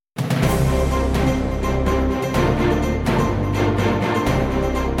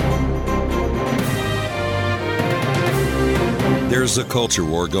There's a culture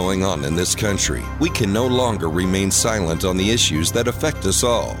war going on in this country. We can no longer remain silent on the issues that affect us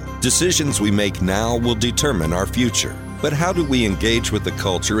all. Decisions we make now will determine our future. But how do we engage with the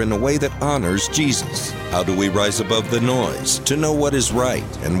culture in a way that honors Jesus? How do we rise above the noise to know what is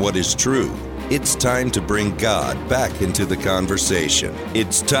right and what is true? It's time to bring God back into the conversation.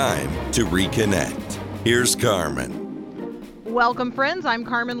 It's time to reconnect. Here's Carmen. Welcome, friends. I'm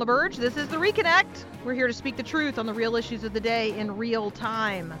Carmen Laberge. This is The Reconnect. We're here to speak the truth on the real issues of the day in real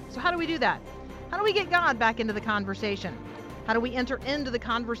time. So how do we do that? How do we get God back into the conversation? How do we enter into the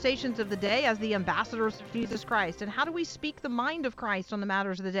conversations of the day as the ambassadors of Jesus Christ? And how do we speak the mind of Christ on the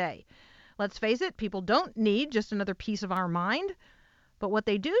matters of the day? Let's face it, people don't need just another piece of our mind, but what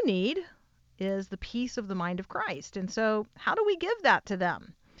they do need is the peace of the mind of Christ. And so how do we give that to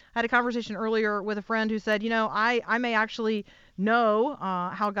them? I had a conversation earlier with a friend who said, I may actually know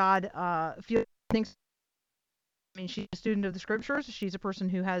how God feels. Thinks. I mean, she's a student of the scriptures. She's a person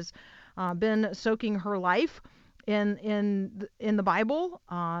who has been soaking her life in the Bible.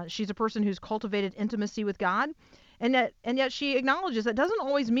 She's a person who's cultivated intimacy with God, and yet she acknowledges that doesn't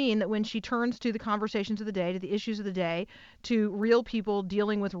always mean that when she turns to the conversations of the day, to the issues of the day, to real people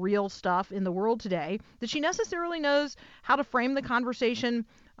dealing with real stuff in the world today, that she necessarily knows how to frame the conversation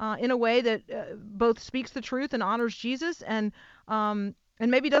in a way that both speaks the truth and honors Jesus and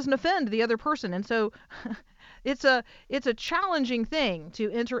maybe doesn't offend the other person. And so it's a challenging thing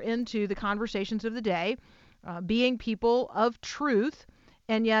to enter into the conversations of the day, being people of truth,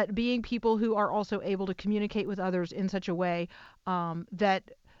 and yet being people who are also able to communicate with others in such a way that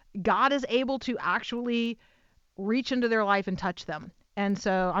God is able to actually reach into their life and touch them. And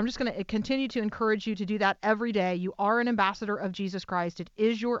so I'm just going to continue to encourage you to do that every day. You are an ambassador of Jesus Christ. It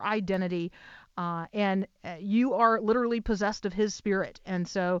is your identity. And you are literally possessed of his spirit. And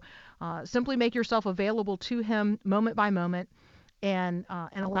so simply make yourself available to him moment by moment and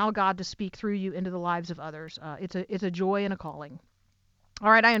allow God to speak through you into the lives of others. It's a joy and a calling.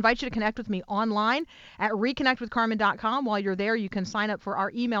 All right, I invite you to connect with me online at reconnectwithcarmen.com. While you're there, you can sign up for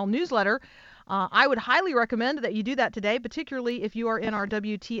our email newsletter. I would highly recommend that you do that today, particularly if you are in our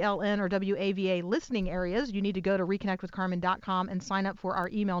WTLN or WAVA listening areas. You need to go to reconnectwithcarmen.com and sign up for our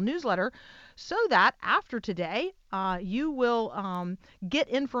email newsletter so that after today, you will get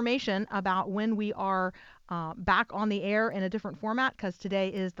information about when we are back on the air in a different format, because today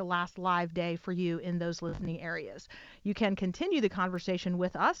is the last live day for you in those listening areas. You can continue the conversation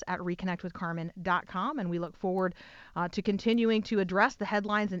with us at reconnectwithcarmen.com, and we look forward to continuing to address the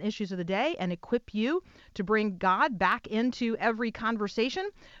headlines and issues of the day and equip you to bring God back into every conversation.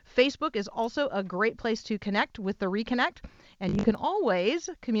 Facebook is also a great place to connect with the Reconnect, and you can always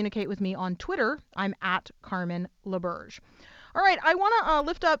communicate with me on Twitter. I'm at Carmen Laberge. All right, I want to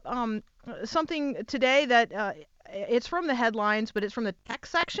lift up something today that it's from the headlines, but it's from the tech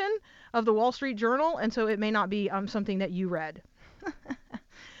section of the Wall Street Journal, and so it may not be something that you read.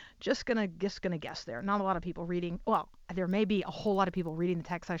 Just gonna guess there. Not a lot of people reading. Well, there may be a whole lot of people reading the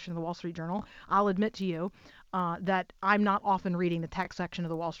tech section of the Wall Street Journal. I'll admit to you that I'm not often reading the tech section of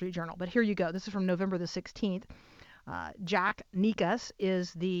the Wall Street Journal. But here you go. This is from November the 16th. Jack Nikas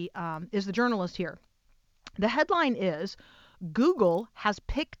is the journalist here. The headline is, "Google has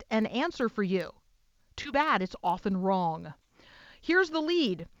picked an answer for you. Too bad it's often wrong." Here's the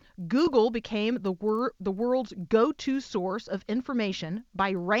lead. Google became the world's go-to source of information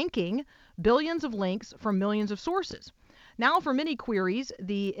by ranking billions of links from millions of sources. Now, for many queries,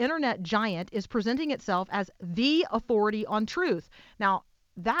 the internet giant is presenting itself as the authority on truth. Now,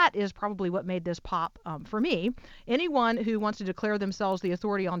 that is probably what made this pop for me. Anyone who wants to declare themselves the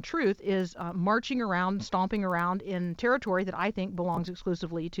authority on truth is marching around, stomping around in territory that I think belongs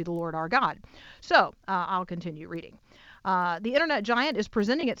exclusively to the Lord our God. So I'll continue reading. The internet giant is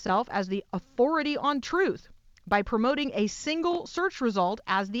presenting itself as the authority on truth by promoting a single search result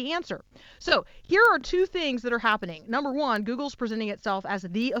as the answer. So here are two things that are happening. Number one, Google's presenting itself as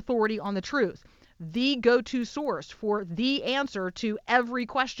the authority on the truth, the go-to source for the answer to every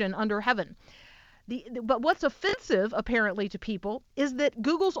question under heaven. But what's offensive, apparently, to people is that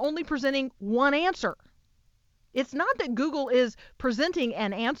Google's only presenting one answer. It's not that Google is presenting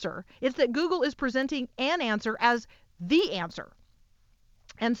an answer. It's that Google is presenting an answer as the answer.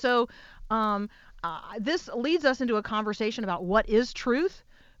 And so this leads us into a conversation about what is truth,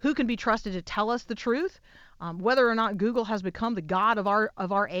 who can be trusted to tell us the truth, whether or not Google has become the God of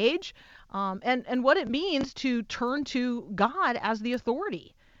our age, and what it means to turn to God as the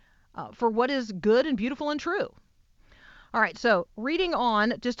authority for what is good and beautiful and true. All right, so reading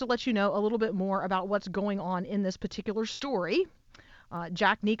on, just to let you know a little bit more about what's going on in this particular story.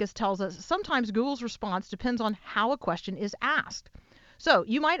 Jack Nikas tells us sometimes Google's response depends on how a question is asked. So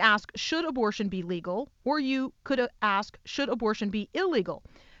you might ask, should abortion be legal? Or you could ask, should abortion be illegal?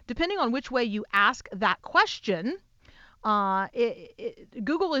 Depending on which way you ask that question,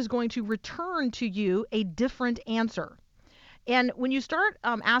 Google is going to return to you a different answer. And when you start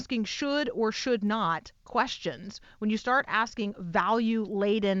asking should or should not questions, when you start asking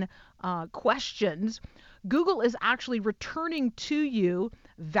value-laden questions, Google is actually returning to you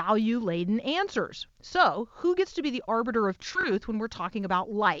value-laden answers. So who gets to be the arbiter of truth when we're talking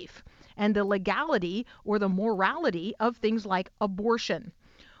about life and the legality or the morality of things like abortion?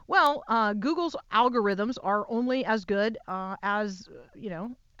 Well, Google's algorithms are only as good as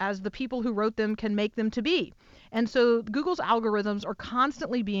the people who wrote them can make them to be. And so Google's algorithms are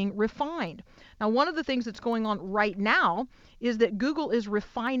constantly being refined. Now, one of the things that's going on right now is that Google is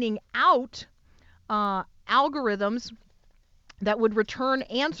refining out algorithms that would return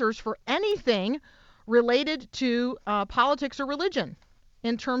answers for anything related to politics or religion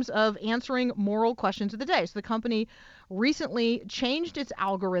in terms of answering moral questions of the day. So the company recently changed its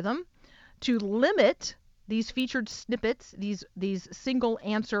algorithm to limit these featured snippets, these single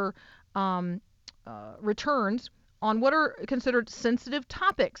answer returns on what are considered sensitive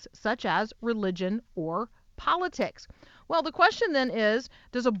topics, such as religion or politics. Well, the question then is,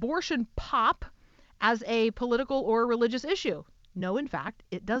 does abortion pop as a political or religious issue? No, in fact,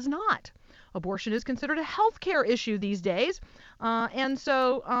 it does not. Abortion is considered a healthcare issue these days, and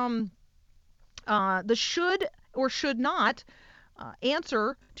so the should or should not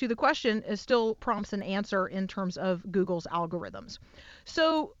answer to the question is still prompts an answer in terms of Google's algorithms.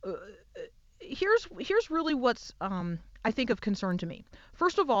 So here's really what's I think of concern to me.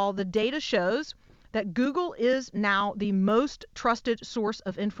 First of all, the data shows that Google is now the most trusted source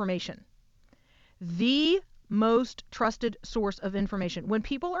of information. The most trusted source of information. When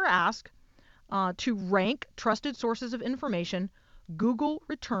people are asked to rank trusted sources of information, Google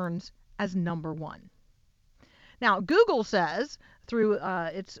returns as number one. Now, Google says through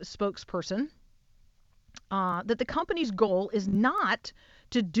its spokesperson that the company's goal is not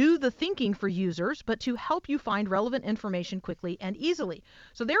to do the thinking for users, but to help you find relevant information quickly and easily.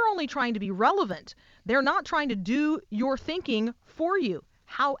 So they're only trying to be relevant. They're not trying to do your thinking for you.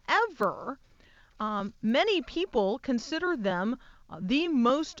 However, many people consider them the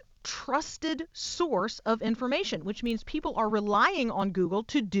most trusted source of information, which means people are relying on Google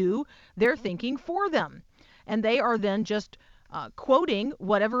to do their thinking for them. And they are then just quoting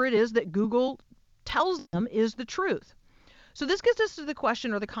whatever it is that Google tells them is the truth. So this gets us to the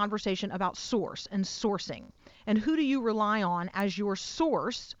question or the conversation about source and sourcing. And who do you rely on as your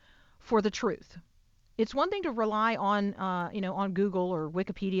source for the truth? It's one thing to rely on, on Google or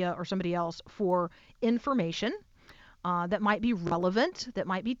Wikipedia or somebody else for information that might be relevant, that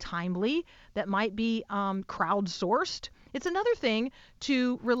might be timely, that might be crowdsourced. It's another thing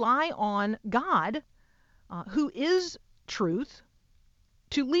to rely on God, who is truth,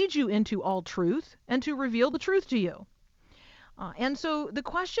 to lead you into all truth and to reveal the truth to you. And so the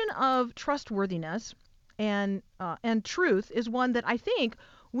question of trustworthiness and truth is one that I think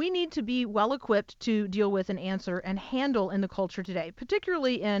we need to be well equipped to deal with and answer and handle in the culture today,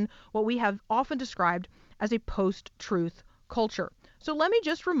 particularly in what we have often described as a post-truth culture. So let me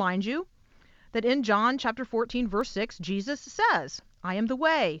just remind you that in John chapter 14, verse 6, Jesus says, I am the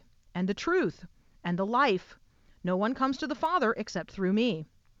way and the truth and the life. No one comes to the Father except through me.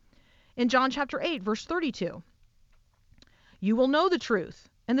 In John chapter 8, verse 32, you will know the truth,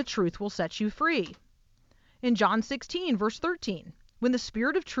 and the truth will set you free. In John 16, verse 13, when the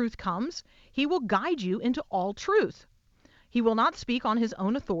Spirit of truth comes, he will guide you into all truth. He will not speak on his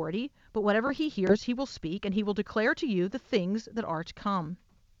own authority, but whatever he hears he will speak, and he will declare to you the things that are to come.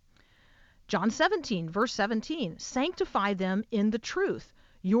 John 17, verse 17, sanctify them in the truth.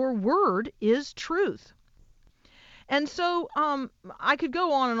 Your word is truth. And so I could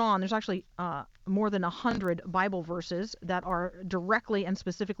go on and on. There's actually more than 100 Bible verses that are directly and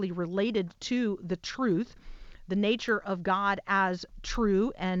specifically related to the truth, the nature of God as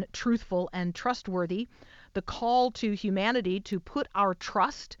true and truthful and trustworthy, the call to humanity to put our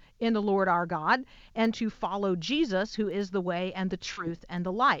trust in the Lord our God and to follow Jesus, who is the way and the truth and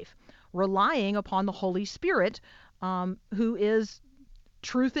the life, relying upon the Holy Spirit, who is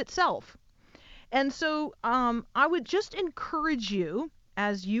truth itself. And so I would just encourage you,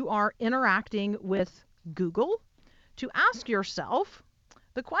 as you are interacting with Google, to ask yourself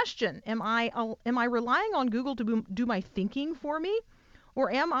the question, am I relying on Google to do my thinking for me? Or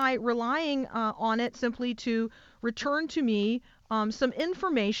am I relying on it simply to return to me some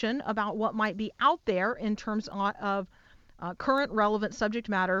information about what might be out there in terms of current relevant subject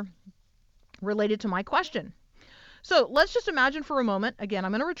matter related to my question. So let's just imagine for a moment, again,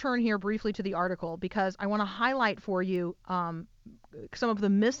 I'm going to return here briefly to the article because I want to highlight for you some of the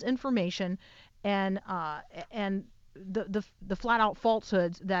misinformation and the flat out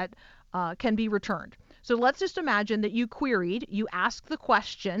falsehoods that can be returned. So let's just imagine that you asked the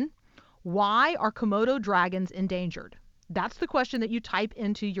question, why are Komodo dragons endangered? That's the question that you type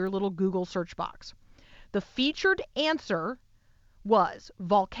into your little Google search box. The featured answer was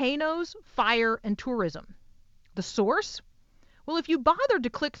volcanoes, fire, and tourism. The source? Well, if you bothered to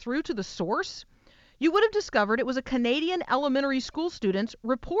click through to the source, you would have discovered it was a Canadian elementary school student's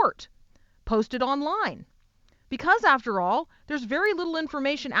report posted online. Because, after all, there's very little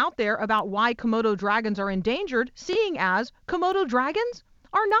information out there about why Komodo dragons are endangered, seeing as Komodo dragons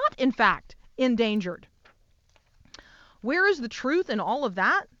are not, in fact, endangered. Where is the truth in all of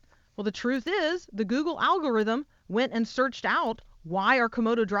that? Well, the truth is the Google algorithm went and searched out why are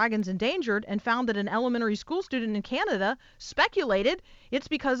Komodo dragons endangered and found that an elementary school student in Canada speculated it's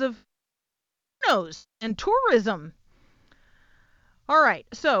because of volcanoes and tourism. All right,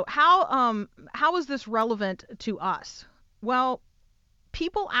 so how is this relevant to us? Well,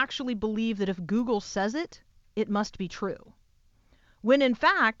 people actually believe that if Google says it, it must be true, when in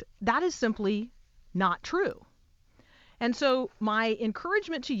fact that is simply not true. And so my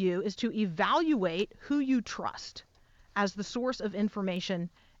encouragement to you is to evaluate who you trust as the source of information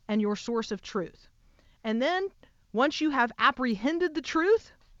and your source of truth. And then once you have apprehended the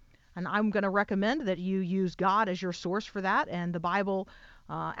truth, and I'm going to recommend that you use God as your source for that, and the Bible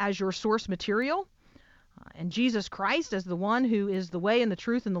as your source material, and Jesus Christ as the one who is the way and the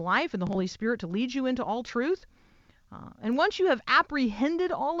truth and the life, and the Holy Spirit to lead you into all truth. And once you have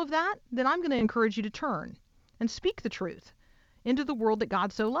apprehended all of that, then I'm going to encourage you to turn and speak the truth into the world that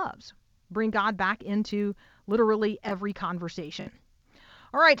God so loves. Bring God back into literally every conversation.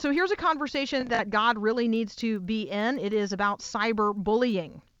 All right, so here's a conversation that God really needs to be in. It is about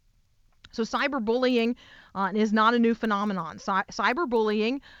cyberbullying. So cyberbullying is not a new phenomenon.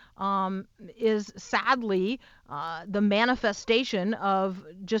 Cyberbullying is sadly the manifestation of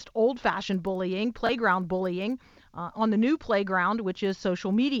just old-fashioned bullying, playground bullying, on the new playground, which is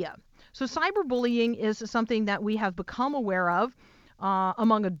social media. So cyberbullying is something that we have become aware of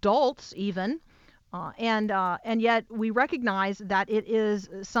among adults even, and yet we recognize that it is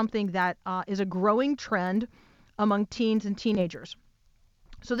something that is a growing trend among teens and teenagers.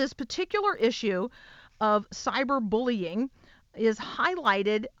 So this particular issue of cyberbullying is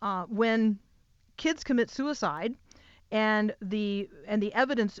highlighted when kids commit suicide, and the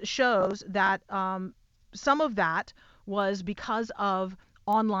evidence shows that some of that was because of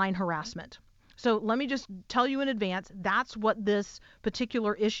online harassment. So let me just tell you in advance, that's what this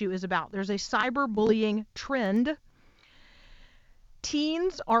particular issue is about. There's a cyberbullying trend.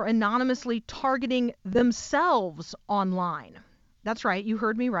 Teens are anonymously targeting themselves online. That's right, you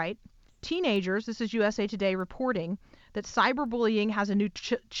heard me right. Teenagers, this is USA Today reporting that cyberbullying has a new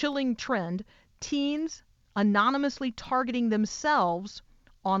chilling trend. Teens anonymously targeting themselves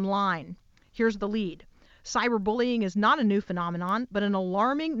online. Here's the lead. Cyberbullying is not a new phenomenon, but an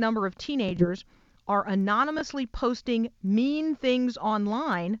alarming number of teenagers are anonymously posting mean things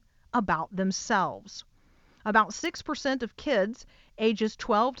online about themselves. About 6% of kids ages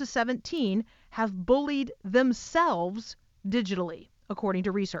 12 to 17 have bullied themselves digitally, according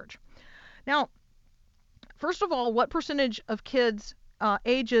to research. Now, first of all, what percentage of kids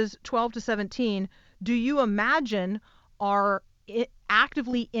ages 12 to 17 do you imagine are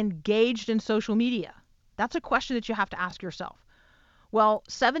actively engaged in social media? That's a question that you have to ask yourself. Well,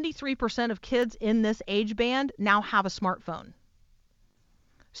 73% of kids in this age band now have a smartphone.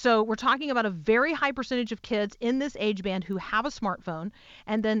 So we're talking about a very high percentage of kids in this age band who have a smartphone,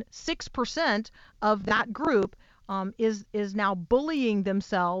 and then 6% of that group is now bullying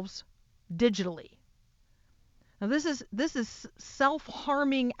themselves digitally. Now this is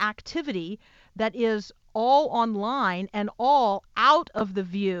self-harming activity that is all online and all out of the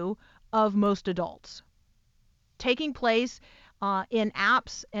view of most adults, taking place in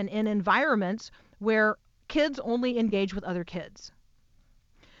apps and in environments where kids only engage with other kids.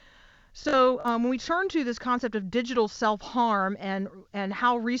 So when we turn to this concept of digital self-harm and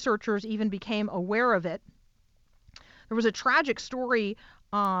how researchers even became aware of it, there was a tragic story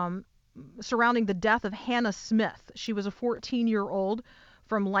surrounding the death of Hannah Smith. She was a 14-year-old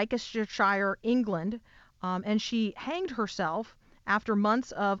from Lancashire, England, and she hanged herself after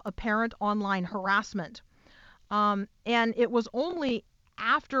months of apparent online harassment. And it was only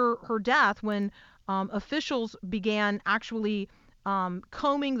after her death when officials began actually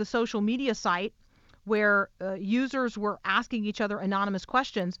combing the social media site where users were asking each other anonymous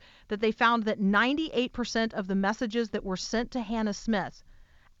questions, that they found that 98% of the messages that were sent to Hannah Smith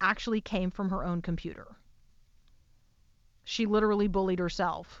actually came from her own computer. She literally bullied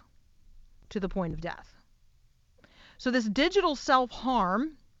herself to the point of death. So this digital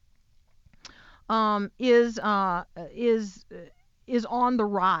self-harm is on the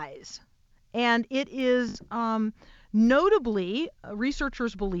rise, and it is notably,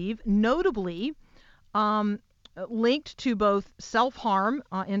 researchers believe, linked to both self-harm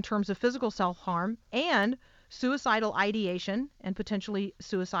in terms of physical self-harm and suicidal ideation and potentially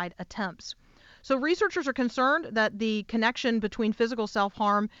suicide attempts. So researchers are concerned that the connection between physical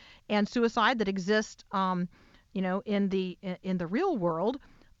self-harm and suicide that exists, in the real world,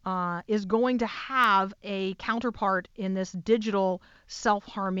 is going to have a counterpart in this digital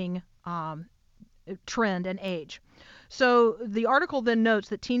self-harming trend and age. So the article then notes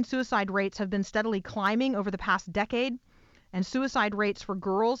that teen suicide rates have been steadily climbing over the past decade, and suicide rates for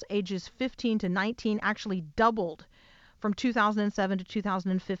girls ages 15 to 19 actually doubled from 2007 to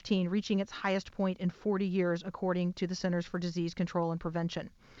 2015, reaching its highest point in 40 years, according to the Centers for Disease Control and Prevention.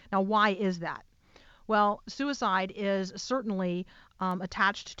 Now, why is that? Well, suicide is certainly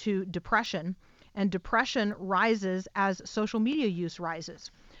attached to depression, and depression rises as social media use rises.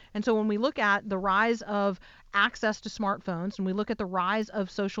 And so when we look at the rise of access to smartphones, and we look at the rise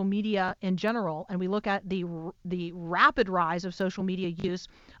of social media in general, and we look at the rapid rise of social media use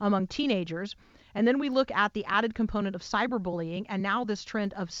among teenagers, and then we look at the added component of cyberbullying, and now this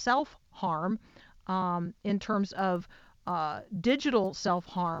trend of self-harm in terms of digital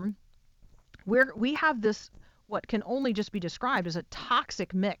self-harm, where we have this, what can only just be described as a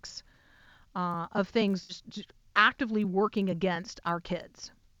toxic mix of things just actively working against our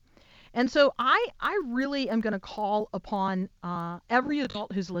kids. And so I really am going to call upon every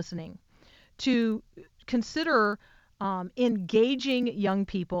adult who's listening to consider engaging young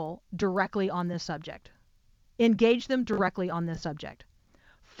people directly on this subject. Engage them directly on this subject.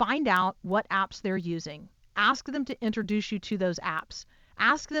 Find out what apps they're using. Ask them to introduce you to those apps.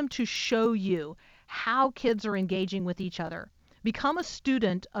 Ask them to show you how kids are engaging with each other. Become a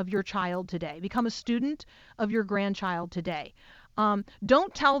student of your child today. Become a student of your grandchild today.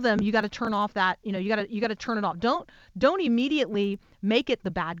 Don't tell them you got to turn off that, you got to turn it off. Don't immediately make it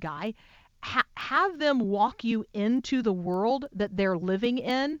the bad guy. Have them walk you into the world that they're living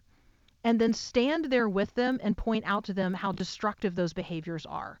in, and then stand there with them and point out to them how destructive those behaviors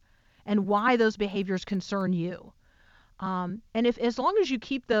are and why those behaviors concern you. And as long as you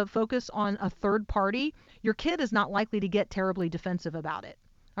keep the focus on a third party, your kid is not likely to get terribly defensive about it.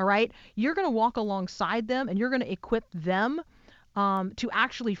 All right? You're going to walk alongside them, and you're going to equip them to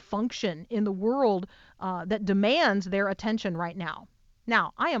actually function in the world that demands their attention right now.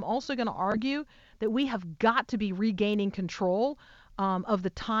 Now, I am also going to argue that we have got to be regaining control of the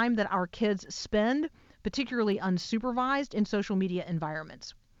time that our kids spend, particularly unsupervised, in social media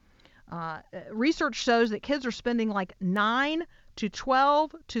environments. Research shows that kids are spending like 9 to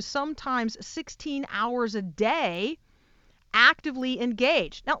 12 to sometimes 16 hours a day actively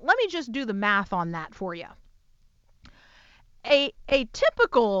engaged. Now, let me just do the math on that for you. A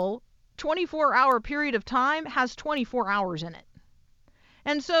typical 24-hour period of time has 24 hours in it.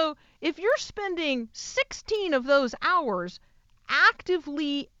 And so if you're spending 16 of those hours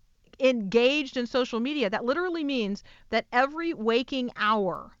actively engaged in social media, that literally means that every waking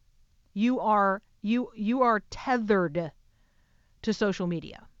hour you are tethered to social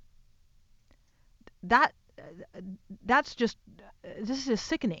media. That's just, this is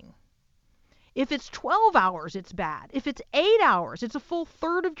sickening. If it's 12 hours, it's bad. If it's 8 hours, it's a full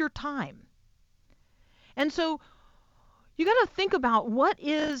third of your time. And so you got to think about what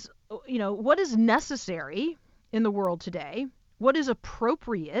is necessary in the world today, what is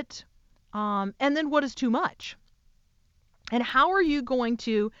appropriate, and then what is too much. And how are you going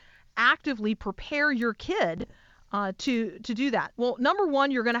to actively prepare your kid to do that? Well, number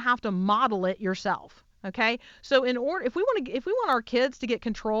one, you're going to have to model it yourself. Okay, so if we want our kids to get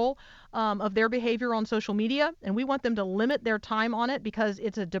control of their behavior on social media, and we want them to limit their time on it because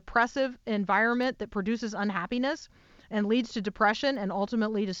it's a depressive environment that produces unhappiness and leads to depression and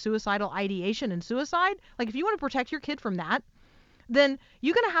ultimately to suicidal ideation and suicide, like if you want to protect your kid from that, then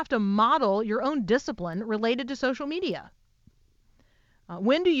you're going to have to model your own discipline related to social media.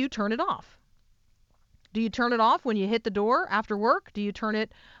 When do you turn it off? Do you turn it off when you hit the door after work? Do you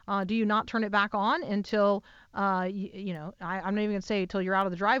not turn it back on until, I'm not even going to say until you're out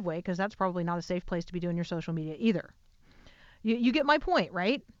of the driveway, because that's probably not a safe place to be doing your social media either. You get my point,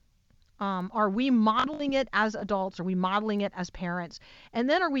 right? Are we modeling it as adults? Are we modeling it as parents? And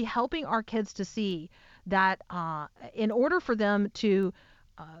then are we helping our kids to see that in order for them to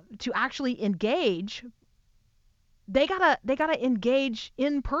actually engage, they gotta engage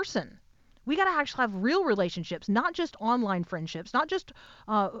in person. We gotta actually have real relationships, not just online friendships, not just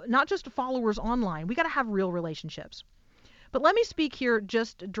followers online. We gotta have real relationships. But let me speak here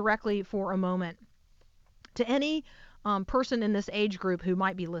just directly for a moment to any person in this age group who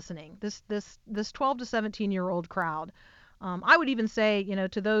might be listening. This 12 to 17-year-old crowd. I would even say,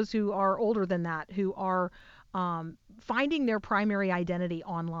 to those who are older than that, who are finding their primary identity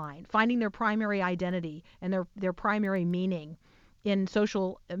online, finding their primary identity and their primary meaning in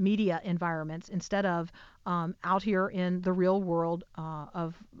social media environments instead of out here in the real world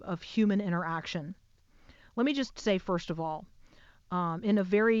of human interaction. Let me just say, first of all, in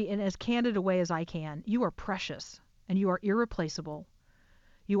as candid a way as I can, you are precious and you are irreplaceable.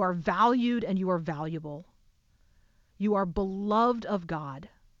 You are valued and you are valuable. You are beloved of God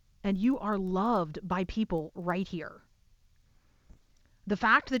and you are loved by people right here. The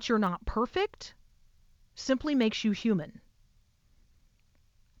fact that you're not perfect simply makes you human.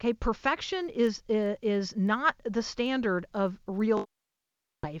 Okay, perfection is not the standard of real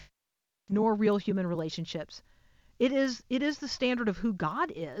life nor real human relationships. It is the standard of who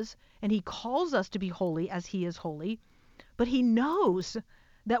God is, and he calls us to be holy as he is holy, but he knows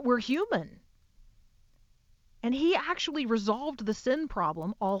that we're human. And he actually resolved the sin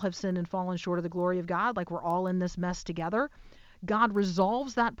problem. All have sinned and fallen short of the glory of God, like we're all in this mess together. God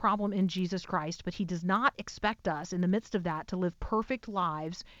resolves that problem in Jesus Christ, but he does not expect us in the midst of that to live perfect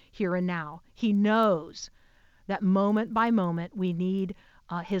lives here and now. He knows that moment by moment we need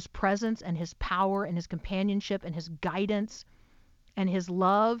his presence and his power and his companionship and his guidance and his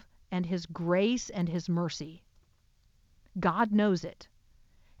love and his grace and his mercy. God knows it,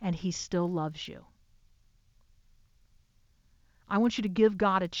 and he still loves you. I want you to give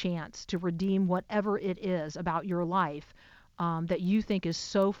God a chance to redeem whatever it is about your life that you think is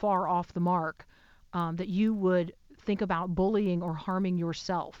so far off the mark that you would think about bullying or harming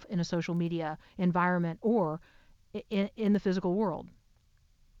yourself in a social media environment or in the physical world.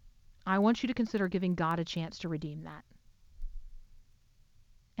 I want you to consider giving God a chance to redeem that.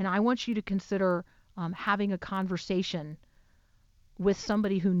 And I want you to consider having a conversation with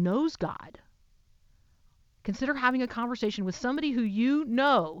somebody who knows God. Consider having a conversation with somebody who you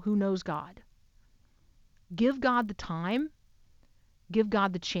know who knows God. Give God the time. Give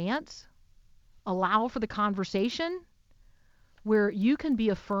God the chance. Allow for the conversation where you can be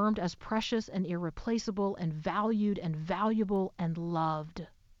affirmed as precious and irreplaceable and valued and valuable and loved.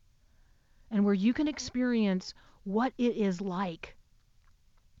 And where you can experience what it is like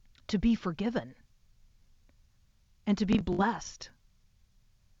to be forgiven and to be blessed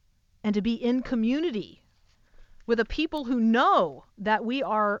and to be in community with a people who know that we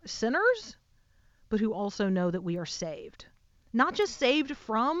are sinners, but who also know that we are saved. Not just saved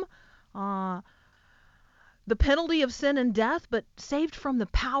from the penalty of sin and death, but saved from the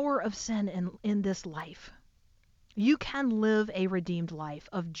power of sin in this life. You can live a redeemed life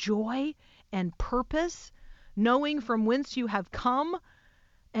of joy and purpose, knowing from whence you have come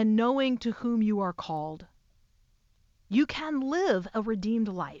and knowing to whom you are called. You can live a redeemed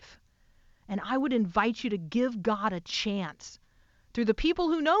life. And I would invite you to give God a chance through the people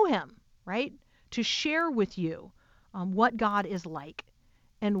who know him, right? To share with you what God is like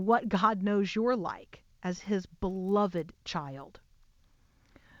and what God knows you're like as his beloved child.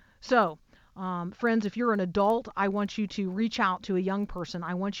 So, friends, if you're an adult, I want you to reach out to a young person.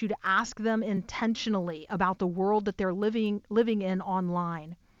 I want you to ask them intentionally about the world that they're living in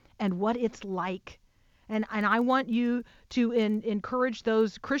online and what it's like. And I want you to encourage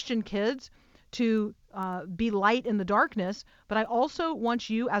those Christian kids to be light in the darkness, but I also want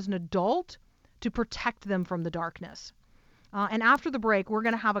you as an adult to protect them from the darkness. And after the break, we're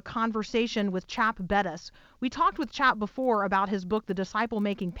going to have a conversation with Chap Bettis. We talked with Chap before about his book, The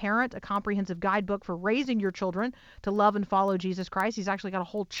Disciple-Making Parent, a comprehensive guidebook for raising your children to love and follow Jesus Christ. He's actually got a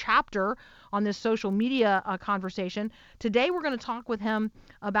whole chapter on this social media conversation. Today, we're going to talk with him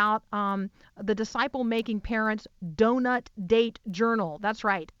about the Disciple-Making Parent's Donut Date Journal. That's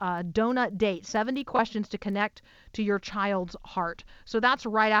right, Donut Date, 70 questions to connect to your child's heart. So that's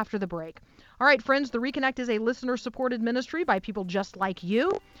right after the break. All right, friends, The Reconnect is a listener-supported ministry by people just like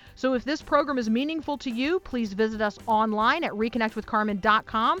you. So if this program is meaningful to you, please visit us online at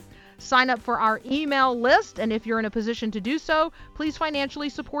reconnectwithcarmen.com. Sign up for our email list, and if you're in a position to do so, please financially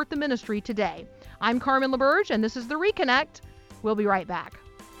support the ministry today. I'm Carmen Laberge, and this is The Reconnect. We'll be right back.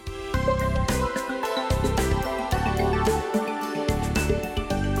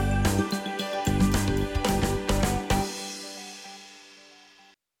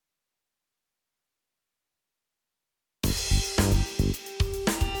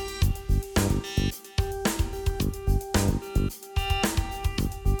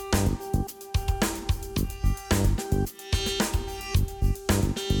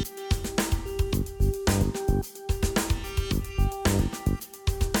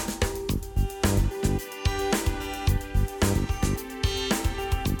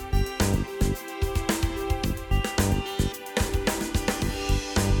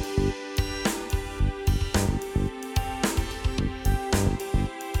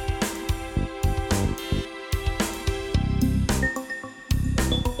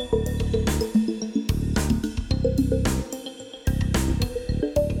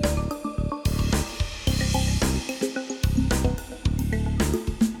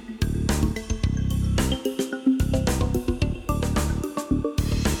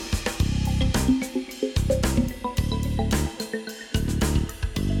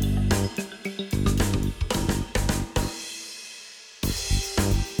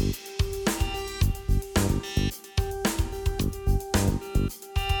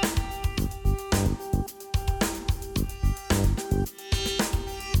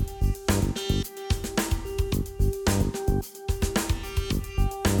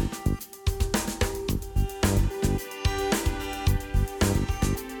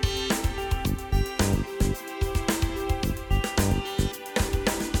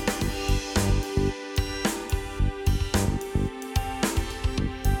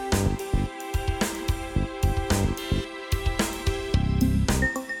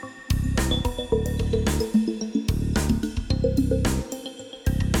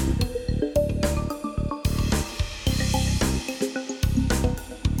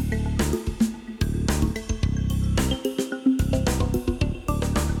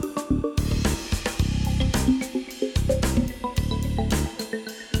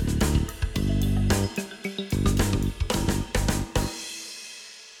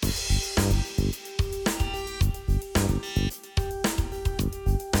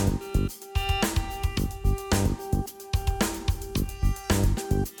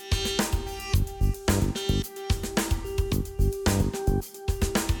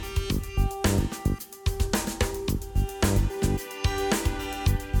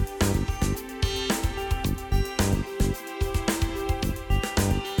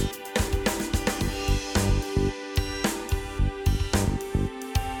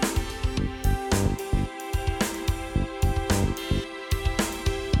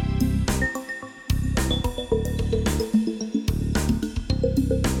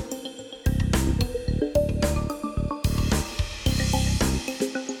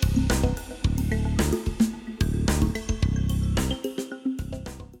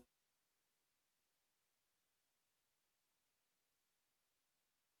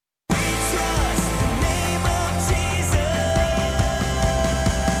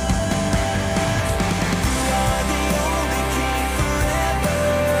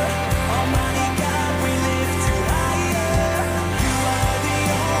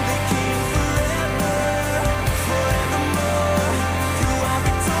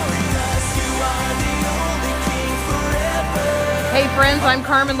 Hey friends, I'm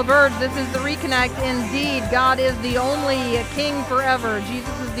Carmen Laberge. This is the Reconnect. Indeed, God is the only King forever.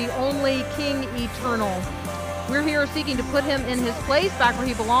 Jesus is the only King eternal. We're here seeking to put him in his place, back where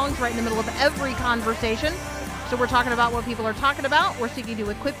he belongs, right in the middle of every conversation. So we're talking about what people are talking about. We're seeking to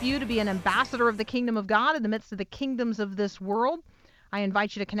equip you to be an ambassador of the kingdom of God in the midst of the kingdoms of this world. I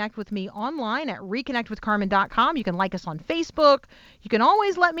invite you to connect with me online at reconnectwithcarmen.com. You can like us on Facebook. You can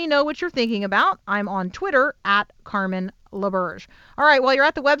always let me know what you're thinking about. I'm on Twitter at Carmen Laberge. All right, while you're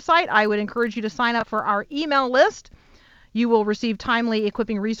at the website, I would encourage you to sign up for our email list. You will receive timely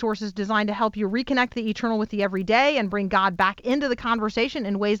equipping resources designed to help you reconnect the eternal with the everyday and bring God back into the conversation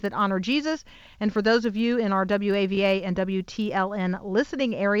in ways that honor Jesus. And for those of you in our WAVA and WTLN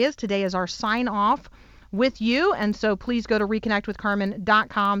listening areas, today is our sign off with you. And so please go to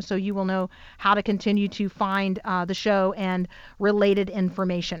reconnectwithcarmen.com so you will know how to continue to find the show and related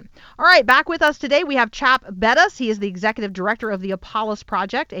information. All right, back with us today, we have Chap Bettis. He is the executive director of the Apollos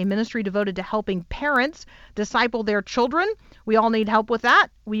Project, a ministry devoted to helping parents disciple their children. We all need help with that.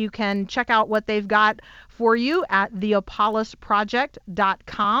 You can check out what they've got for you at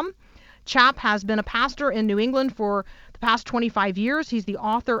theapollosproject.com. Chap has been a pastor in New England for the past 25 years. He's the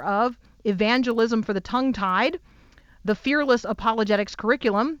author of Evangelism for the Tongue-Tied, the Fearless Apologetics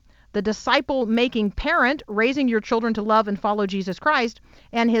Curriculum, the Disciple-Making Parent, Raising Your Children to Love and Follow Jesus Christ,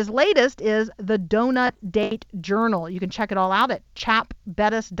 and his latest is the Donut Date Journal. You can check it all out at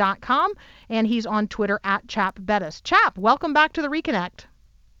chapbettis.com, and he's on Twitter at chapbettis. Chap, welcome back to the Reconnect.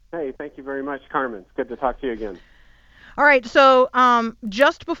 Hey, thank you very much, Carmen. It's good to talk to you again. All right, so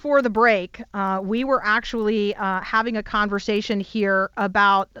just before the break, we were actually having a conversation here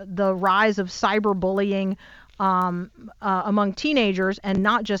about the rise of cyberbullying among teenagers, and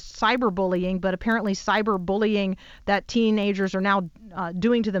not just cyberbullying, but apparently cyberbullying that teenagers are now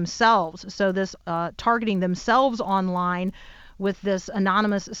doing to themselves. So this targeting themselves online with this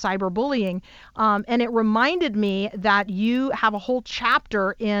anonymous cyberbullying. And it reminded me that you have a whole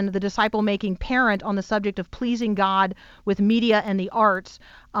chapter in The Disciple-Making Parent on the subject of pleasing God with media and the arts,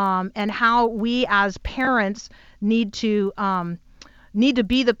 and how we as parents need to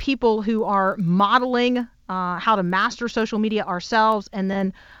be the people who are modeling how to master social media ourselves, and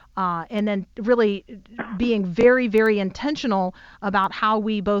then really being very, very intentional about how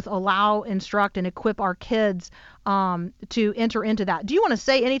we both allow, instruct, and equip our kids to enter into that. Do you want to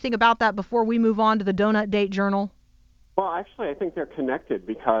say anything about that before we move on to the Donut Date Journal? Well, actually, I think they're connected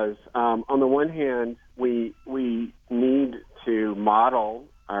because on the one hand, we need to model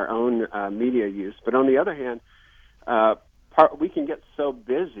our own media use, but on the other hand, we can get so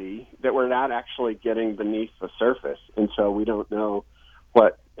busy that we're not actually getting beneath the surface, and so we don't know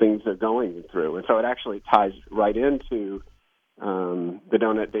what things are going through. And so it actually ties right into the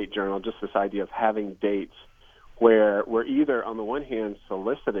Donut Date Journal, just this idea of having dates where we're either, on the one hand,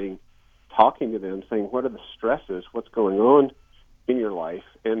 soliciting, talking to them, saying, what are the stresses, what's going on in your life?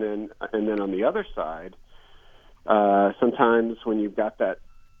 And then on the other side, sometimes when you've got that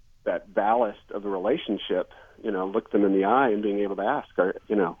ballast of the relationship, look them in the eye and being able to ask,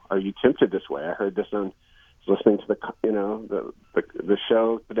 are you tempted this way? I heard this on listening to the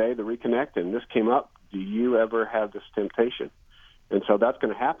show today, the Reconnect, and this came up. Do you ever have this temptation? And so that's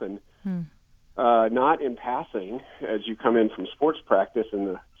going to happen, not in passing as you come in from sports practice in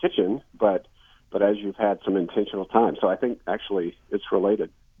the kitchen, but as you've had some intentional time. So I think actually it's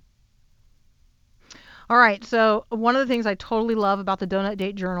related. All right. So one of the things I totally love about the Donut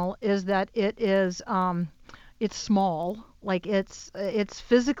Date Journal is that it's small. Like it's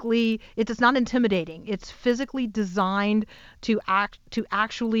physically, it's not intimidating. It's physically designed to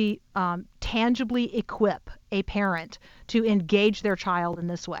actually tangibly equip a parent to engage their child in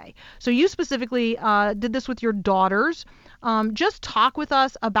this way. So you specifically did this with your daughters. Just talk with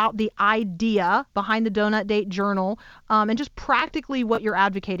us about the idea behind the Donut Date Journal, and just practically what you're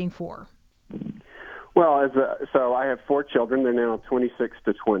advocating for. Well, so I have 4 children. They're now 26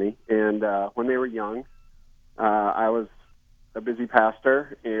 to 20. And when they were young, I was a busy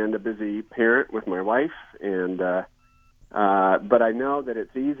pastor and a busy parent with my wife. And but I know that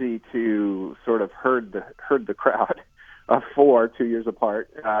it's easy to sort of herd the crowd of 4, 2 years apart,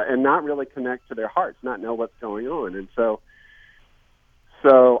 and not really connect to their hearts, not know what's going on. And so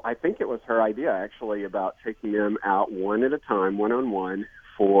I think it was her idea, actually, about taking them out one at a time, one-on-one,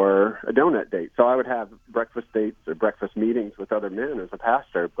 for a donut date. So I would have breakfast dates or breakfast meetings with other men as a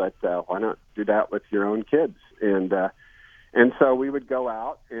pastor, but why not do that with your own kids? And so we would go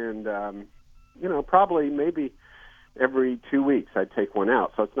out and, probably maybe every 2 weeks I'd take one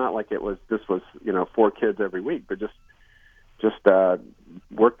out. So it's not like this was 4 kids every week, but just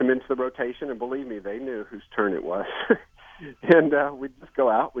work them into the rotation. And believe me, they knew whose turn it was. And we'd just go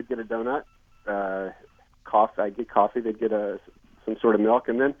out, we'd get a donut, coffee. I'd get coffee, they'd get some sort of milk,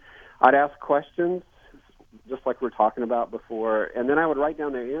 and then I'd ask questions, just like we were talking about before, and then I would write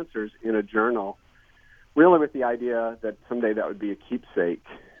down their answers in a journal, really with the idea that someday that would be a keepsake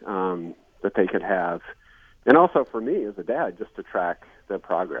that they could have, and also for me as a dad, just to track the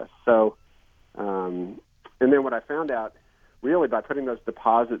progress. So, and then what I found out, really by putting those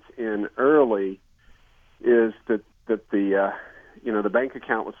deposits in early, is that the bank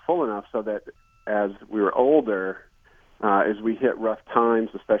account was full enough so that as we were older, as we hit rough times,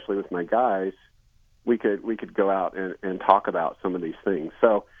 especially with my guys, we could go out and talk about some of these things.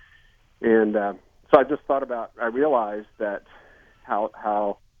 So I just I realized that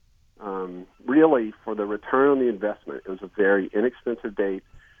how really for the return on the investment, it was a very inexpensive date,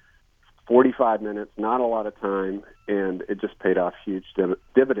 45 minutes, not a lot of time, and it just paid off huge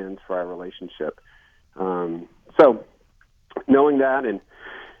dividends for our relationship. So knowing that, and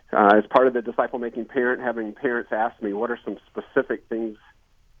as part of the disciple-making parent, having parents ask me, what are some specific things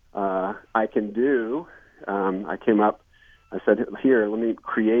I can do? I said, here, let me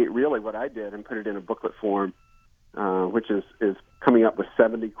create really what I did and put it in a booklet form, which is coming up with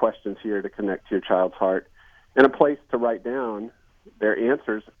 70 questions here to connect to your child's heart, and a place to write down their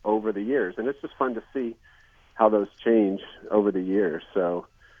answers over the years. And it's just fun to see how those change over the years. So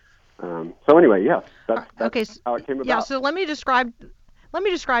anyway, yeah, that's okay, how it came about. Yeah, so let me describe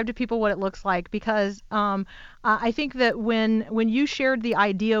to people what it looks like, because I think that when you shared the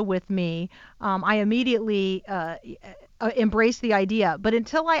idea with me, I immediately embraced the idea. But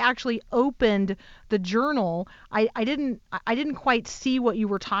until I actually opened the journal, I didn't quite see what you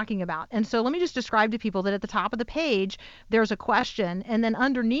were talking about. And so let me just describe to people that at the top of the page there's a question, and then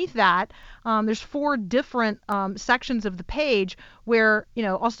underneath that there's 4 different sections of the page where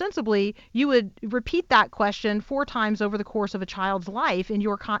ostensibly you would repeat that question 4 times over the course of a child's life in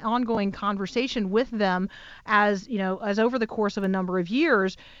your ongoing conversation with them, as over the course of a number of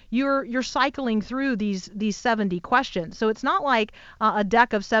years, you're cycling through these 70 questions. So it's not like a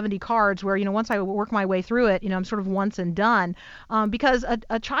deck of 70 cards where once I work my way through it, I'm sort of once and done, because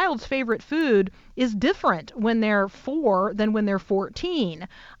a child's favorite food is different when they're 4 than when they're 14,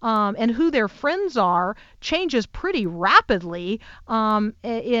 and who their friends are changes pretty rapidly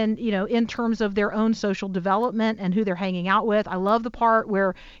in terms of their own social development and who they're hanging out with. I love the part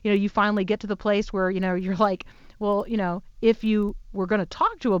where you finally get to the place where you're like, well, if you were going to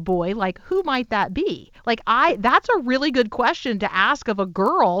talk to a boy, like, who might that be? Like, that's a really good question to ask of a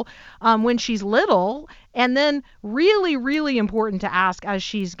girl when she's little, and then really, really important to ask as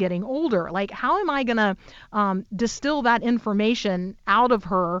she's getting older. Like, how am I going to distill that information out of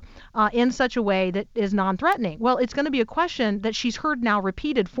her in such a way that is non-threatening? Well, it's going to be a question that she's heard now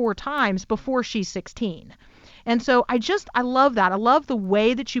repeated 4 times before she's 16. And so I love that. I love the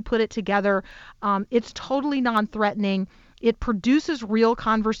way that you put it together. It's totally non-threatening. It produces real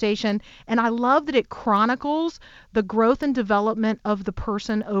conversation. And I love that it chronicles the growth and development of the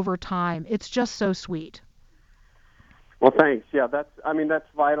person over time. It's just so sweet. Well, thanks. Yeah, that's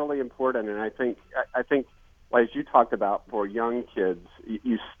vitally important. And I think, as you talked about, for young kids,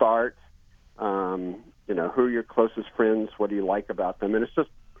 you start, who are your closest friends? What do you like about them? And it's just,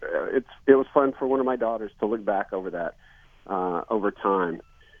 it was fun for one of my daughters to look back over that over time,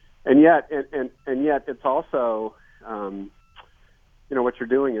 and yet it's also what you're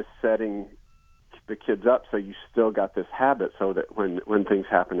doing is setting the kids up so you still got this habit, so that when things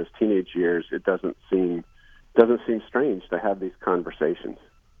happen as teenage years, it doesn't seem strange to have these conversations.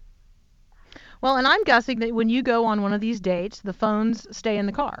 Well, and I'm guessing that when you go on one of these dates, the phones stay in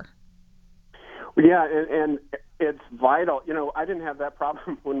the car. Yeah, and it's vital. I didn't have that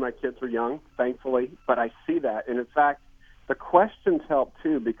problem when my kids were young, thankfully, but I see that. And in fact, the questions help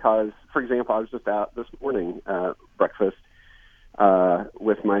too, because, for example, I was just out this morning, breakfast,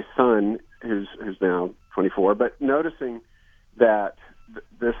 with my son, who's now 24, but noticing that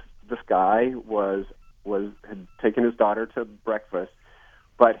this guy had taken his daughter to breakfast,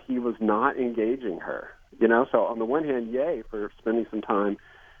 but he was not engaging her. So on the one hand, yay for spending some time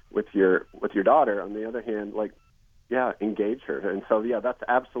with your daughter. On the other hand, engage her. And so, that's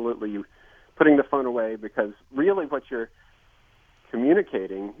absolutely putting the phone away, because really what you're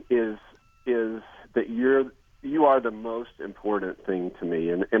communicating is that you are the most important thing to me.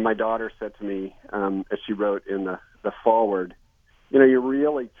 And my daughter said to me, as she wrote in the foreword, you're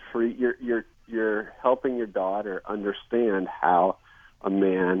really you're helping your daughter understand how a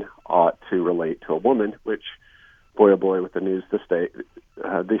man ought to relate to a woman, which, boy oh boy, with the news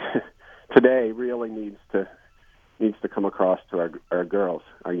today really needs to come across to our girls,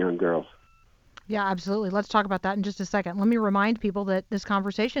 our young girls. Yeah, absolutely. Let's talk about that in just a second. Let me remind people that this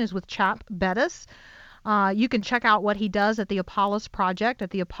conversation is with Chap Bettis. You can check out what he does at the Apollos Project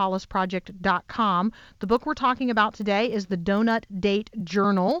at theapollosproject.com. The book we're talking about today is the Donut Date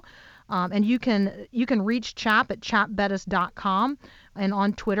Journal. And you can reach Chap at chapbettis.com and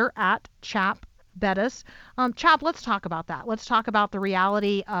on Twitter at Chap Bettis. Chap, let's talk about that. Let's talk about the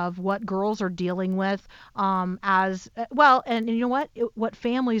reality of what girls are dealing with as well, and you know what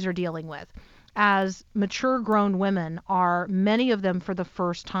families are dealing with as mature grown women are, many of them for the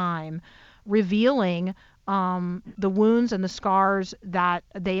first time, revealing the wounds and the scars that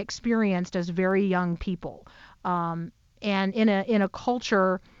they experienced as very young people, and in a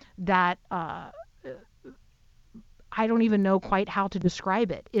culture that I don't even know quite how to describe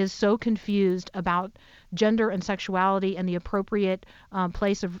it, is so confused about gender and sexuality and the appropriate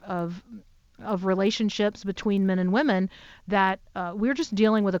place of relationships between men and women, that we're just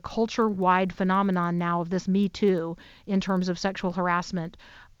dealing with a culture-wide phenomenon now of this Me Too in terms of sexual harassment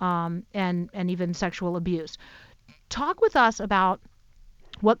and even sexual abuse. Talk with us about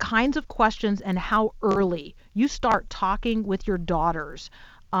what kinds of questions and how early you start talking with your daughters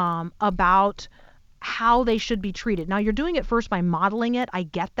about how they should be treated. Now, you're doing it first by modeling it. I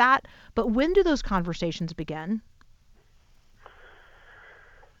get that. But when do those conversations begin?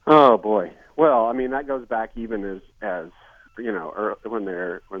 Oh, boy. Well, I mean, that goes back even as when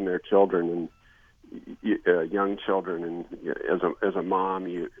they're children and young children, and as a mom,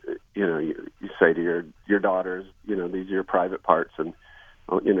 you say to your daughters, these are your private parts, and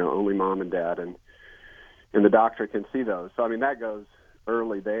only mom and dad and the doctor can see those. So I mean, that goes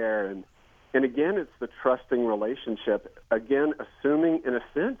early there, and again, it's the trusting relationship. Again, assuming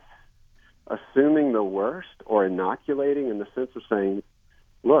the worst, or inoculating in the sense of saying,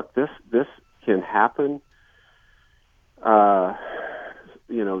 look, this can happen.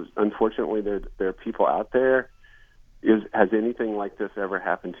 Unfortunately, there are people out there. Has anything like this ever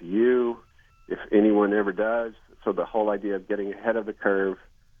happened to you? If anyone ever does. So the whole idea of getting ahead of the curve,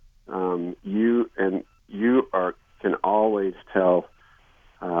 you can always tell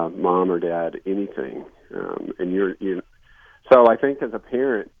mom or dad anything, and so I think as a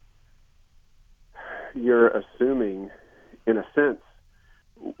parent, you're assuming, in a sense,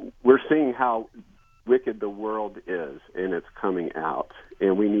 we're seeing how wicked the world is, and it's coming out,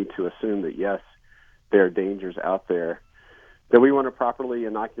 and we need to assume that yes, there are dangers out there that we want to properly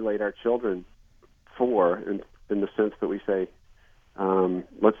inoculate our children for, in the sense that we say,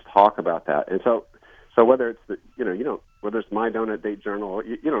 let's talk about that. And so whether it's whether it's my Donut Date Journal,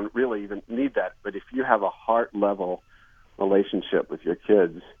 you don't really even need that. But if you have a heart level relationship with your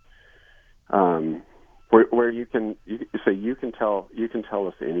kids, where you can tell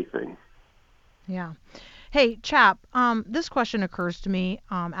us anything. Yeah. Hey, Chap, this question occurs to me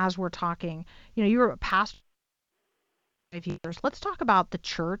as we're talking. You were a pastor for 5 years. Let's talk about the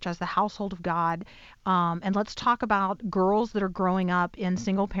church as the household of God, and let's talk about girls that are growing up in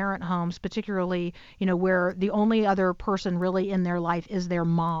single-parent homes, particularly, where the only other person really in their life is their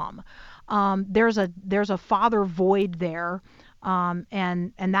mom. There's a father void there.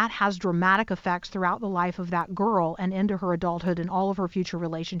 And that has dramatic effects throughout the life of that girl and into her adulthood and all of her future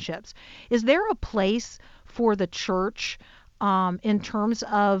relationships. Is there a place for the church in terms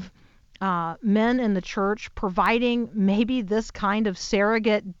of men in the church providing maybe this kind of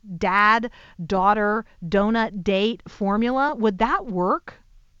surrogate dad-daughter donut date formula? Would that work?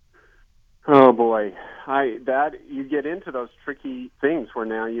 Oh boy, you get into those tricky things where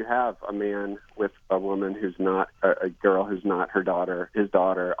now you have a man with a woman who's not a girl who's not his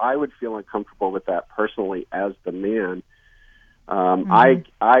daughter. I would feel uncomfortable with that personally as the man.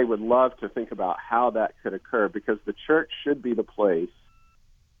 I would love to think about how that could occur, because the church should be the place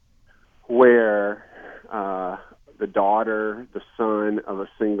where the daughter, the son of a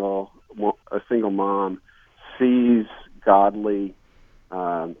single mom sees godly,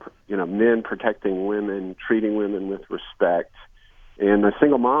 men protecting women, treating women with respect, and the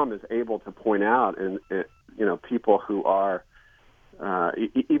single mom is able to point out, and people who are,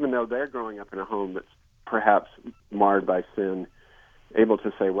 even though they're growing up in a home that's perhaps marred by sin, able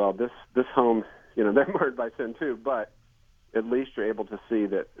to say, well, this home, they're marred by sin too, but at least you're able to see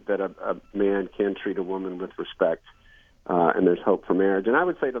that a man can treat a woman with respect, and there's hope for marriage. And I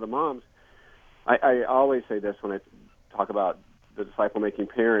would say to the moms, I always say this when I talk about the disciple-making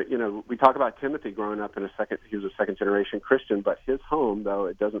parent. We talk about Timothy growing up he was a second-generation Christian, but his home, though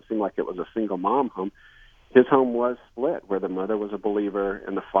it doesn't seem like it was a single mom home, his home was split, where the mother was a believer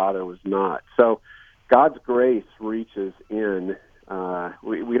and the father was not. So God's grace reaches in.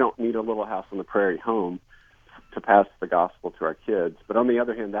 We don't need a little house on the prairie home to pass the gospel to our kids. But on the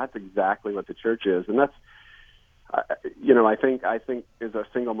other hand, that's exactly what the church is. And that's, I think as a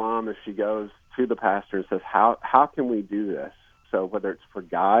single mom, if she goes to the pastor and says, how can we do this? So whether it's for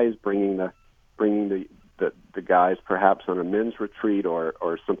guys, bringing the guys perhaps on a men's retreat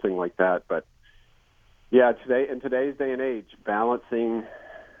or something like that. But yeah, in today's day and age, balancing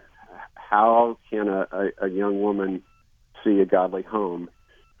how can a young woman see a godly home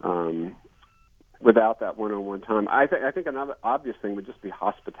without that one-on-one time. I think another obvious thing would just be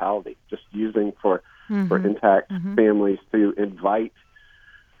hospitality, just using for intact families to invite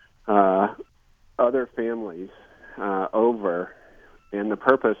other families over. And the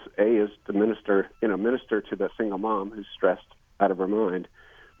purpose, is to minister to the single mom who's stressed out of her mind,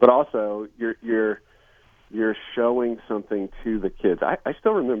 but also you're showing something to the kids. I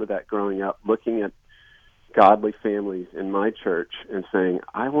still remember that growing up, looking at godly families in my church and saying,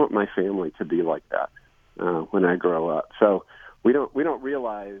 I want my family to be like that when I grow up. So we don't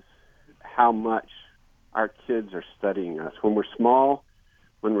realize how much our kids are studying us. When we're small,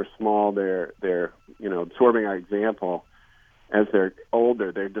 they're absorbing our example. As they're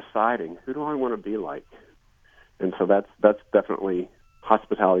older, they're deciding, who do I want to be like? And so that's definitely,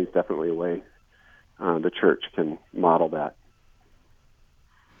 hospitality is definitely a way the church can model that.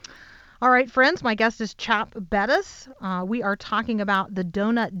 All right, friends, my guest is Chap Bettis. We are talking about the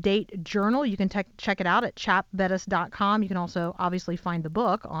Donut Date Journal. You can check it out at chapbettis.com. You can also obviously find the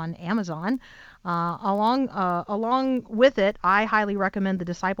book on Amazon. Along with it, I highly recommend The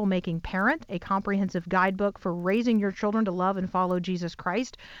Disciple Making Parent, a comprehensive guidebook for raising your children to love and follow Jesus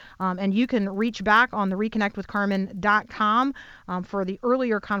Christ. And you can reach back on the reconnectwithcarmen.com for the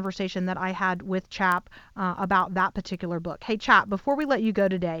earlier conversation that I had with Chap about that particular book. Hey, Chap, before we let you go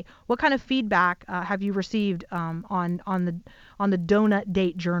today, what kind of feedback have you received on the Donut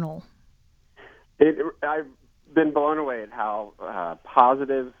Date Journal? I've been blown away at how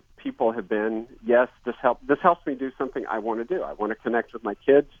positive people have been. Yes, this helps me do something I want to do. I want to connect with my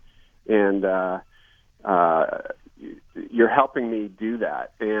kids, and you're helping me do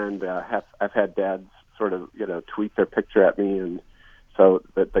that. And I've had dads sort of tweet their picture at me, and so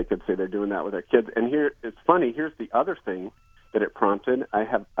that they could say they're doing that with their kids. And here it's funny. Here's the other thing that it prompted.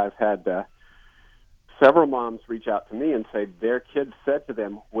 I've had several moms reach out to me and say their kids said to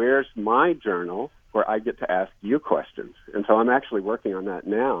them, "Where's my journal where I get to ask you questions?" And so I'm actually working on that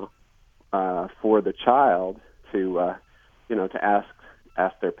now for the child to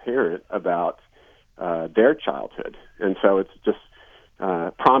ask their parent about their childhood. And so it's just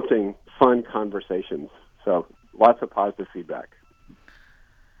prompting fun conversations. So lots of positive feedback.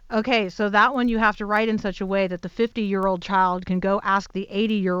 Okay, so that one you have to write in such a way that the 50-year-old child can go ask the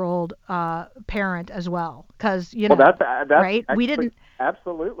 80-year-old parent as well, because that's right. We didn't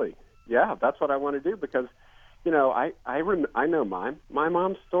absolutely. Yeah, that's what I want to do, because I know my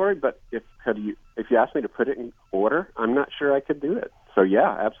mom's story, but if you asked me to put it in order, I'm not sure I could do it. So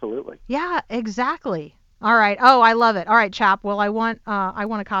yeah, absolutely. Yeah, exactly. All right. Oh, I love it. All right, Chap. Well, I want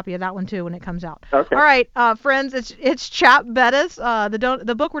a copy of that one too when it comes out. Okay. All right, friends. It's Chap Bettis.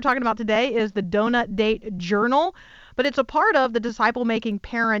 The book we're talking about today is the Donut Date Journal, but it's a part of the Disciple Making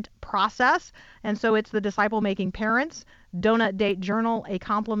Parent process, and so it's the Disciple Making Parents Donut Date Journal, a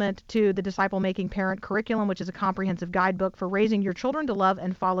complement to the Disciple Making Parent Curriculum, which is a comprehensive guidebook for raising your children to love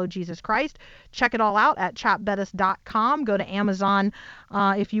and follow Jesus Christ. Check it all out at chapbettis.com. Go to Amazon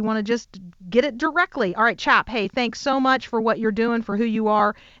if you want to just get it directly. All right, Chap, hey, thanks so much for what you're doing, for who you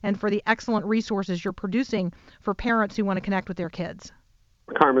are, and for the excellent resources you're producing for parents who want to connect with their kids.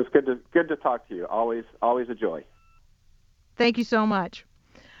 Carmen, it's good to talk to you. Always a joy. Thank you so much.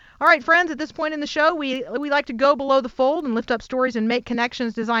 All right, friends, at this point in the show, we like to go below the fold and lift up stories and make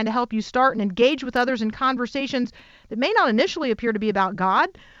connections designed to help you start and engage with others in conversations that may not initially appear to be about God,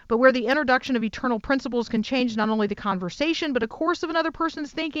 but where the introduction of eternal principles can change not only the conversation, but a course of another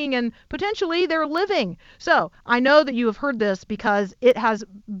person's thinking and potentially their living. So I know that you have heard this because it has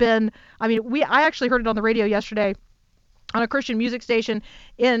been, I actually heard it on the radio yesterday on a Christian music station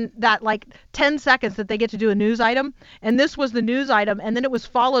in that 10 seconds that they get to do a news item. And this was the news item. And then it was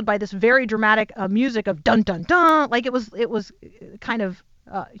followed by this very dramatic music of dun, dun, dun. It was kind of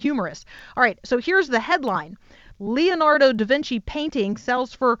humorous. All right. So here's the headline. Leonardo da Vinci painting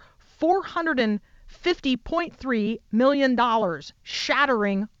sells for $450.3 million,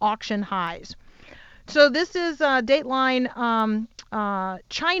 shattering auction highs. So this is Dateline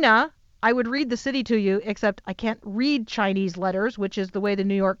China. I would read the city to you, except I can't read Chinese letters, which is the way the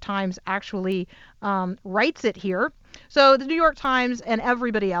New York Times actually writes it here. So the New York Times and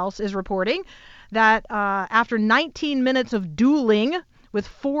everybody else is reporting that after 19 minutes of dueling with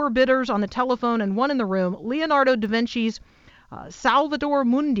 4 bidders on the telephone and 1 in the room, Leonardo da Vinci's Salvator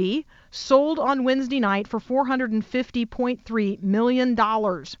Mundi sold on Wednesday night for $450.3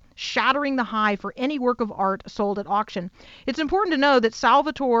 million, shattering the high for any work of art sold at auction. It's important to know that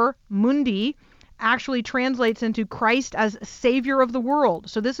Salvator Mundi actually translates into Christ as Savior of the world.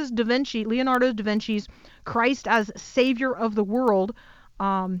 So this is Leonardo da Vinci's Christ as Savior of the world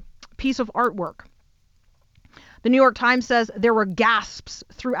piece of artwork. The New York Times says there were gasps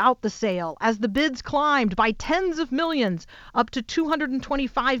throughout the sale as the bids climbed by tens of millions up to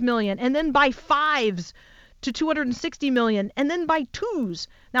 $225 million, and then by fives to $260 million, and then by twos.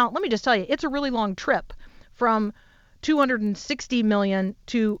 Now, let me just tell you, it's a really long trip from $260 million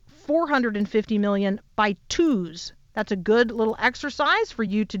to $450 million by twos. That's a good little exercise for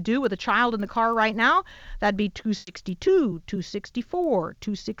you to do with a child in the car right now. That'd be 262, 264,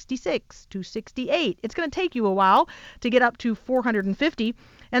 266, 268. It's going to take you a while to get up to 450.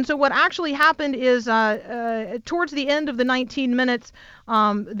 And so what actually happened is towards the end of the 19 minutes,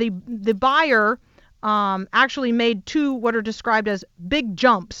 the buyer actually made 2 what are described as big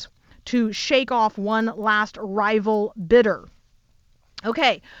jumps to shake off one last rival bidder.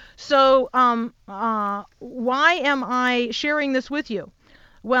 Okay, so why am I sharing this with you?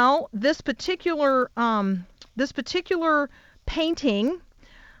 Well, this particular painting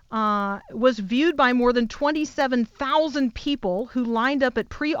was viewed by more than 27,000 people who lined up at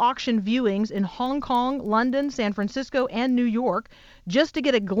pre-auction viewings in Hong Kong, London, San Francisco, and New York just to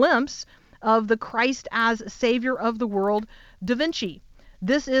get a glimpse of the Christ as Savior of the world, Da Vinci.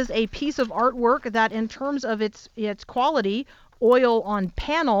 This is a piece of artwork that, in terms of its quality, oil on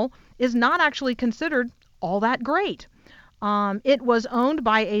panel, is not actually considered all that great. It was owned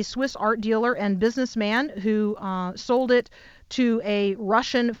by a Swiss art dealer and businessman who sold it to a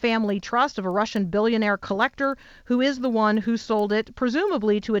Russian family trust of a Russian billionaire collector, who is the one who sold it,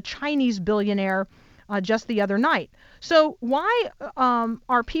 presumably, to a Chinese billionaire just the other night. So why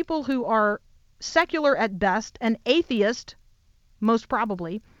are people who are secular at best and atheist, most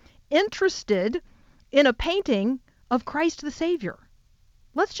probably, interested in a painting of Christ the Savior?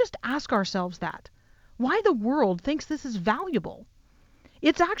 Let's just ask ourselves that. Why the world thinks this is valuable?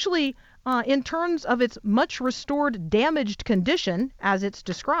 It's actually, in terms of its much restored, damaged condition, as it's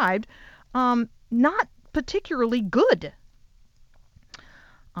described, not particularly good.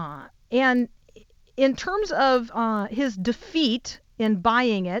 And in terms of his defeat in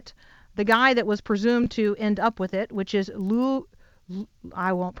buying it, the guy that was presumed to end up with it, which is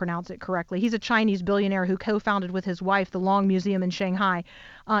I won't pronounce it correctly. He's a Chinese billionaire who co-founded with his wife the Long Museum in Shanghai.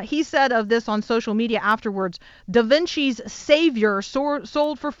 He said of this on social media afterwards, Da Vinci's Savior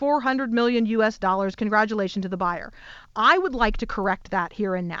sold for $400 million US. Congratulations to the buyer. I would like to correct that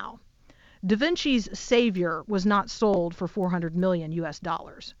here and now. Da Vinci's Savior was not sold for $400 million US. Da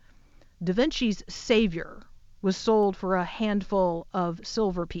Vinci's Savior was sold for a handful of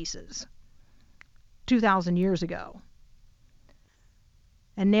silver pieces 2,000 years ago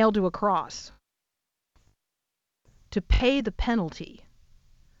and nailed to a cross to pay the penalty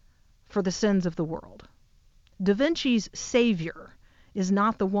for the sins of the world. Da Vinci's Savior is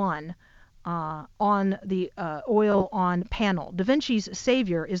not the one on the oil on panel. Da Vinci's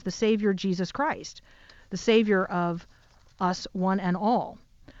Savior is the Savior Jesus Christ, the Savior of us one and all.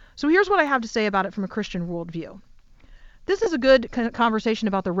 So here's what I have to say about it from a Christian worldview. This is a good conversation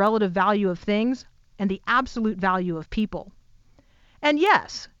about the relative value of things and the absolute value of people. And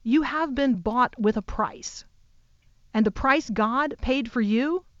yes, you have been bought with a price. And the price God paid for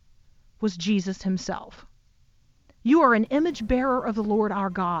you was Jesus himself. You are an image bearer of the Lord our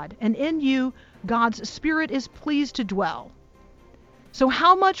God, and in you God's Spirit is pleased to dwell. So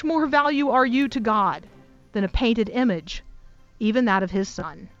how much more value are you to God than a painted image, even that of his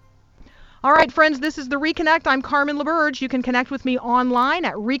Son? All right, friends, this is The Reconnect. I'm Carmen Laberge. You can connect with me online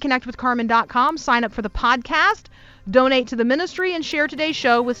at reconnectwithcarmen.com. Sign up for the podcast, donate to the ministry, and share today's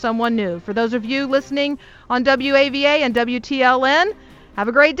show with someone new. For those of you listening on WAVA and WTLN, have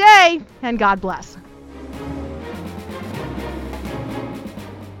a great day, and God bless.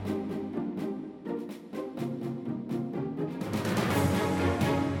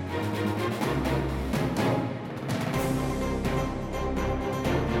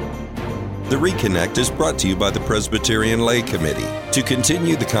 The Reconnect is brought to you by the Presbyterian Lay Committee. To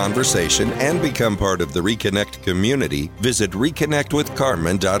continue the conversation and become part of the Reconnect community, visit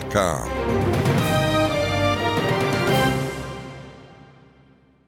reconnectwithcarmen.com.